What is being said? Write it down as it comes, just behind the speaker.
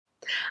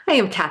I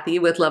am Cathy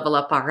with Level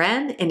Up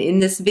RN, and in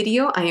this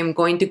video I am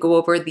going to go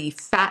over the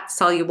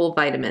fat-soluble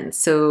vitamins,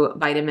 so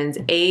vitamins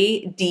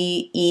A,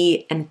 D,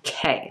 E, and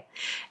K.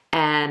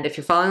 And if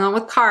you're following on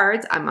with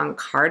cards, I'm on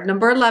card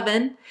number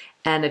 11,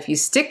 and if you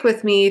stick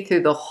with me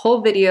through the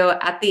whole video,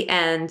 at the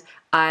end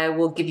I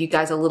will give you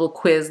guys a little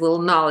quiz,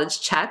 little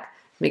knowledge check.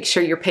 Make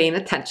sure you're paying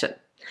attention.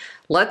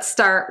 Let's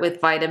start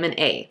with vitamin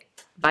A.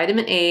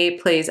 Vitamin A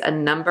plays a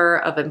number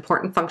of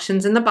important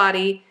functions in the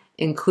body,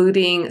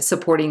 including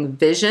supporting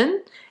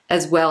vision,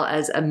 as well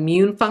as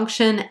immune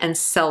function and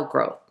cell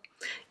growth.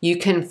 You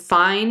can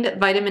find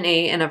vitamin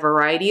A in a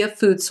variety of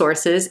food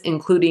sources,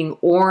 including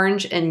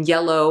orange and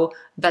yellow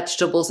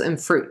vegetables and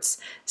fruits.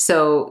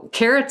 So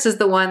carrots is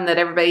the one that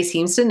everybody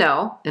seems to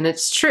know, and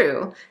it's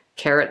true.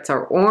 Carrots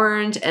are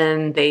orange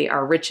and they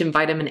are rich in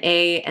vitamin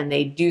A and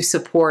they do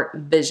support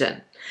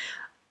vision.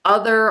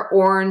 Other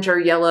orange or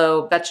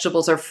yellow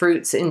vegetables or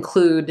fruits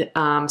include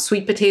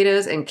sweet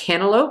potatoes and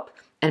cantaloupe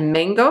and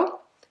mango,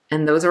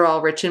 and those are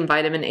all rich in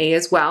vitamin A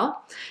as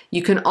well.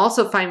 You can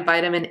also find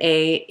vitamin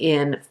A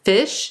in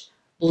fish,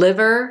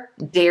 liver,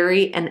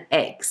 dairy, and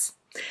eggs.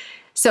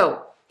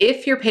 So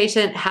if your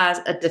patient has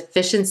a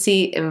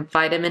deficiency in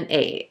vitamin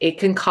A, it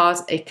can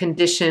cause a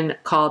condition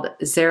called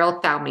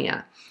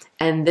xerophthalmia.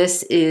 And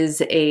this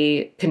is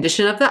a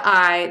condition of the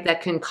eye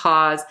that can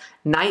cause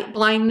night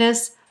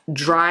blindness,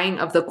 drying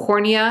of the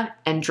cornea,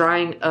 and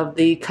drying of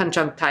the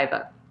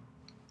conjunctiva.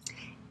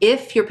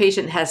 If your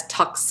patient has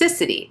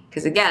toxicity,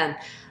 because again,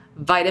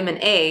 vitamin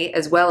A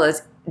as well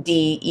as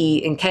D,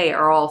 E, and K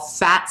are all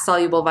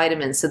fat-soluble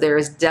vitamins, so there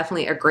is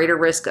definitely a greater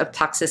risk of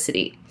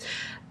toxicity.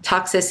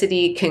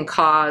 Toxicity can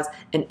cause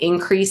an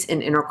increase in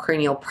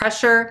intracranial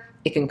pressure,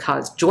 it can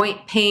cause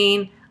joint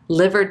pain,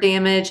 liver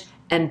damage,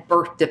 and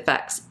birth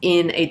defects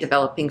in a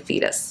developing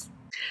fetus.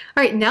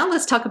 All right, now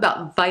let's talk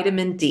about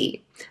vitamin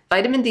D.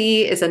 Vitamin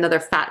D is another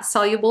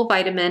fat-soluble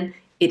vitamin.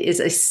 It is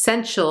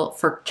essential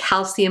for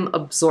calcium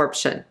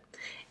absorption.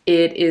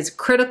 It is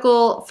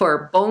critical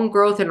for bone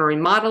growth and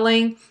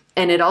remodeling,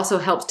 and it also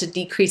helps to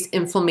decrease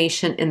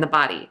inflammation in the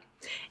body.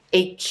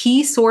 A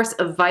key source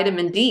of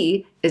vitamin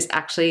D is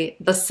actually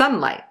the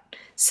sunlight.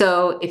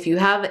 So if you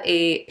have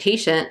a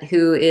patient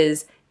who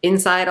is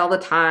inside all the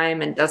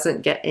time and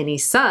doesn't get any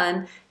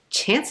sun,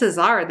 chances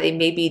are they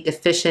may be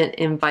deficient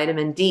in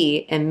vitamin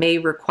D and may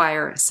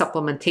require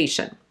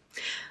supplementation.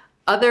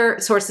 Other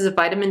sources of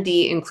vitamin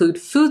D include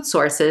food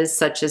sources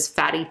such as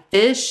fatty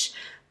fish,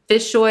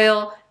 fish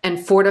oil,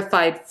 and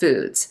fortified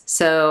foods.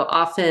 So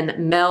often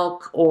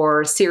milk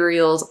or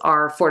cereals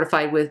are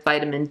fortified with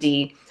vitamin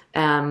D,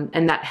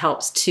 and that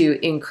helps to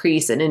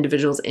increase an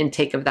individual's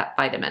intake of that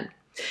vitamin.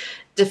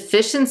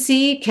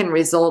 Deficiency can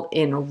result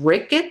in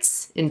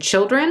rickets in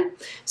children.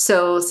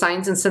 So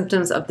signs and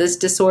symptoms of this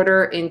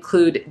disorder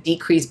include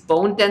decreased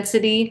bone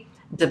density,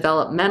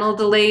 developmental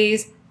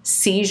delays,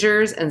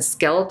 seizures, and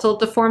skeletal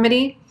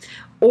deformity.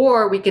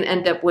 Or we can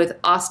end up with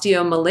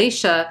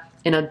osteomalacia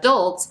in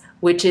adults,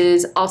 which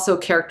is also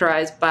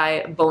characterized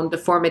by bone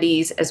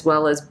deformities as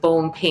well as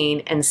bone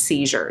pain and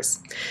seizures.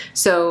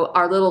 So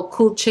our little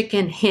cool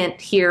chicken hint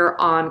here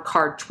on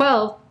card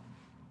 12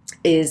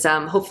 is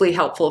hopefully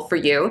helpful for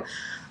you.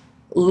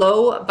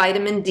 Low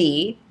vitamin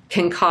D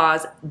can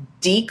cause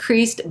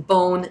decreased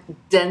bone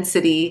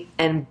density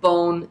and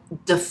bone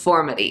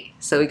deformity.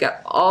 So we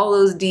got all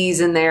those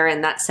D's in there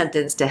in that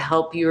sentence to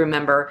help you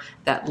remember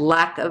that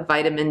lack of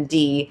vitamin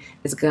D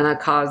is going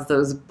to cause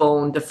those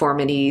bone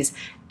deformities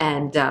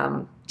and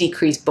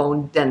decreased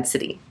bone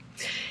density.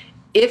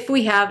 If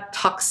we have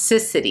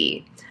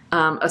toxicity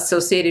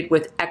associated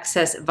with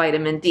excess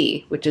vitamin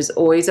D, which is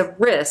always a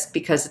risk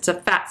because it's a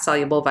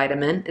fat-soluble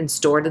vitamin and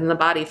stored in the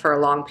body for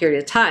a long period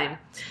of time,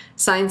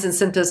 signs and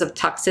symptoms of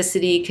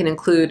toxicity can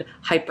include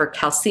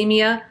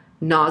hypercalcemia,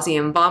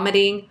 nausea and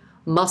vomiting,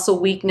 muscle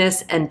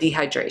weakness, and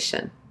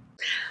dehydration.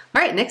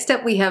 All right, next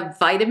up we have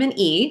vitamin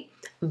E.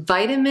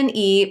 Vitamin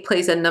E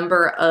plays a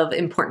number of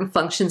important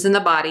functions in the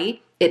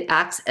body. It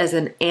acts as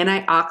an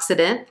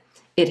antioxidant.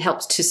 It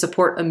helps to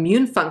support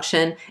immune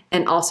function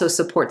and also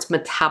supports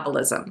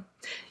metabolism.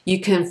 You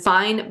can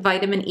find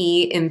vitamin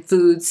E in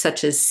foods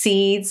such as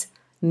seeds,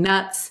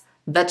 nuts,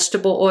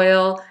 vegetable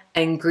oil,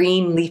 and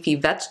green leafy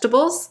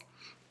vegetables.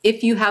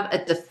 If you have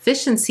a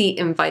deficiency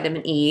in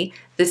vitamin E,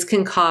 this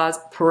can cause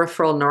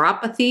peripheral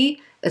neuropathy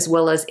as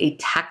well as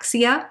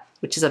ataxia,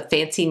 which is a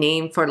fancy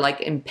name for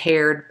like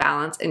impaired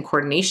balance and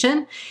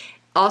coordination.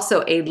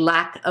 Also, a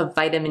lack of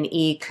vitamin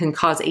E can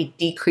cause a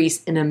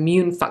decrease in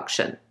immune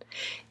function.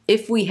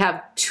 If we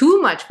have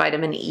too much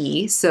vitamin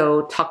E,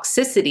 so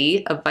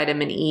toxicity of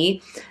vitamin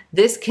E,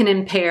 this can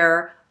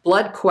impair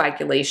blood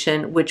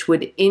coagulation, which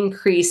would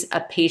increase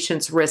a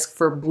patient's risk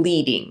for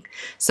bleeding.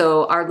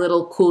 So our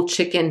little cool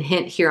chicken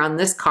hint here on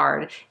this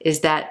card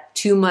is that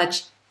too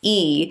much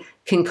E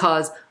can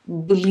cause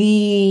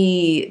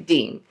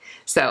bleeding.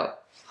 So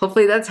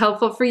hopefully that's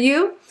helpful for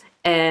you.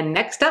 And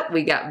next up,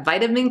 we got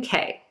vitamin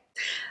K.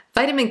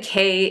 Vitamin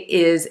K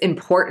is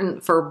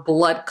important for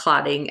blood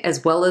clotting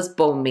as well as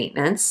bone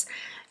maintenance.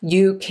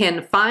 You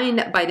can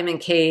find vitamin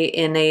K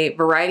in a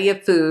variety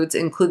of foods,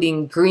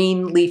 including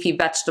green leafy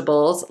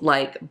vegetables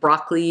like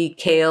broccoli,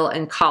 kale,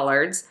 and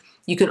collards.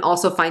 You can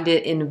also find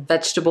it in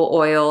vegetable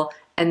oil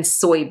and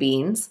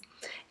soybeans.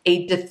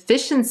 A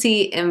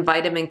deficiency in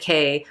vitamin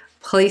K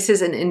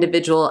places an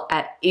individual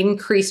at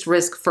increased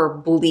risk for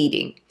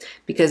bleeding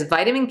because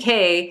vitamin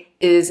K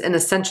is an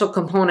essential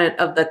component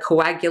of the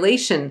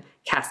coagulation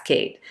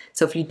cascade.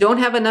 So if you don't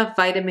have enough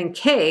vitamin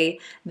K,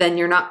 then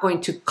you're not going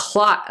to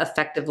clot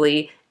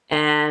effectively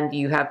and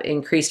you have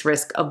increased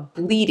risk of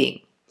bleeding.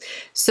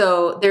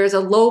 So there's a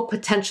low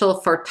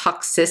potential for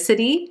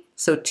toxicity,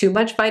 so too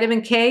much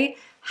vitamin K.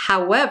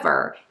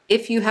 However,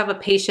 if you have a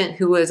patient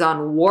who is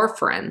on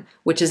warfarin,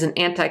 which is an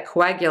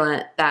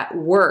anticoagulant that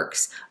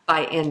works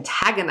by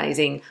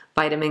antagonizing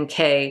vitamin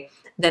K,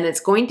 then it's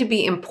going to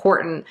be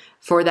important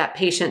for that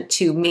patient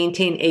to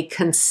maintain a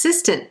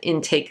consistent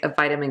intake of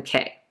vitamin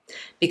K.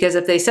 Because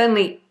if they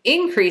suddenly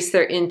increase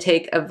their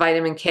intake of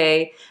vitamin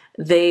K,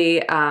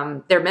 their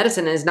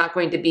medicine is not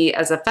going to be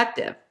as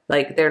effective.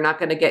 Like they're not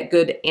going to get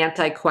good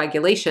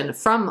anticoagulation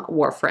from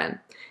warfarin.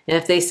 And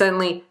if they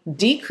suddenly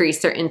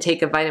decrease their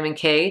intake of vitamin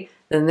K,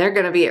 then they're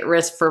going to be at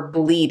risk for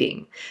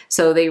bleeding.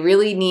 So they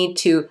really need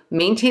to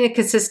maintain a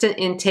consistent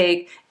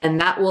intake,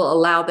 and that will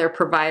allow their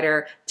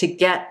provider to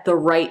get the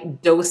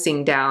right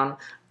dosing down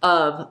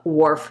of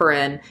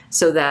warfarin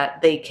so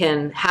that they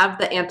can have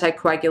the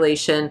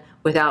anticoagulation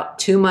without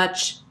too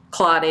much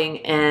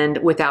clotting and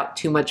without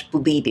too much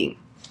bleeding.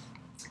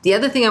 The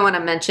other thing I want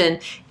to mention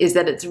is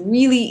that it's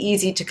really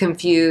easy to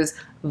confuse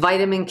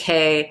vitamin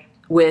K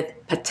with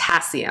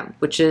potassium,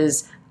 which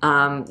is,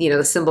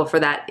 the symbol for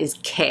that is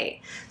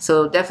K.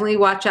 So definitely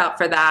watch out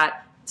for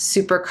that.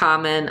 Super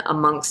common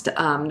amongst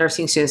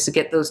nursing students to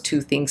get those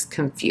two things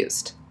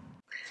confused.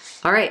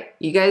 All right,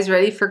 you guys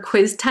ready for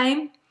quiz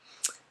time?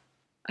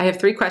 I have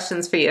 3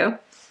 questions for you.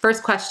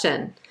 First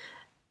question,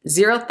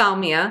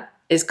 xerophthalmia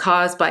is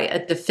caused by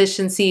a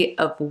deficiency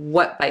of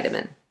what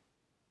vitamin?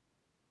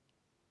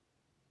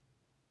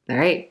 All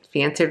right, if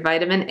you answered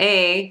vitamin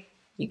A,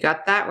 you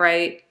got that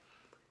right.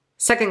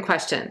 Second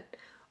question,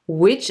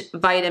 which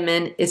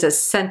vitamin is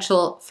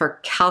essential for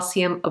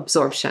calcium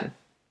absorption?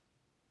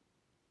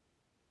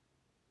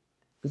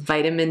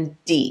 Vitamin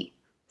D.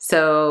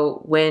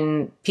 So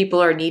when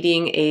people are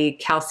needing a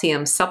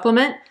calcium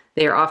supplement,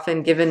 they are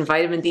often given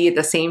vitamin D at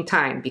the same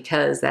time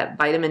because that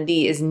vitamin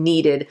D is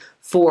needed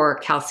for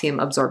calcium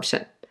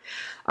absorption.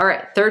 All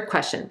right, third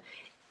question.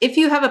 If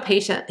you have a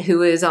patient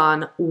who is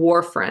on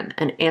warfarin,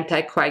 an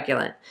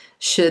anticoagulant,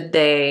 should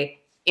they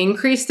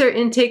increase their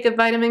intake of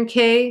vitamin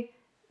K,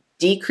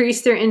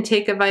 decrease their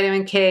intake of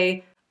vitamin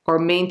K, or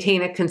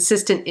maintain a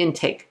consistent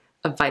intake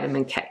of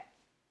vitamin K?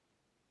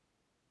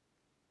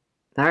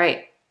 All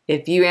right,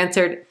 if you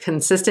answered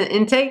consistent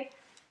intake,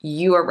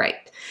 you are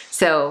right.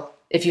 So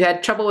if you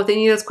had trouble with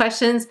any of those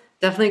questions,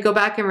 definitely go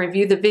back and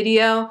review the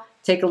video,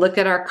 take a look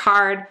at our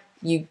card.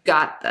 You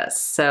got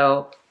this.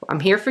 So I'm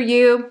here for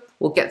you.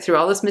 We'll get through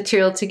all this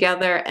material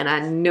together, and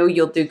I know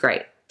you'll do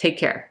great. Take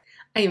care.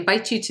 I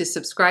invite you to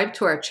subscribe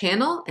to our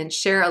channel and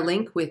share a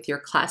link with your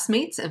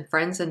classmates and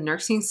friends in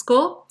nursing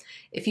school.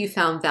 If you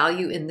found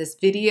value in this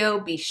video,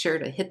 be sure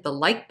to hit the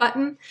like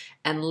button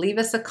and leave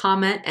us a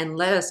comment and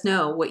let us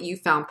know what you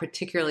found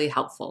particularly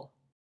helpful.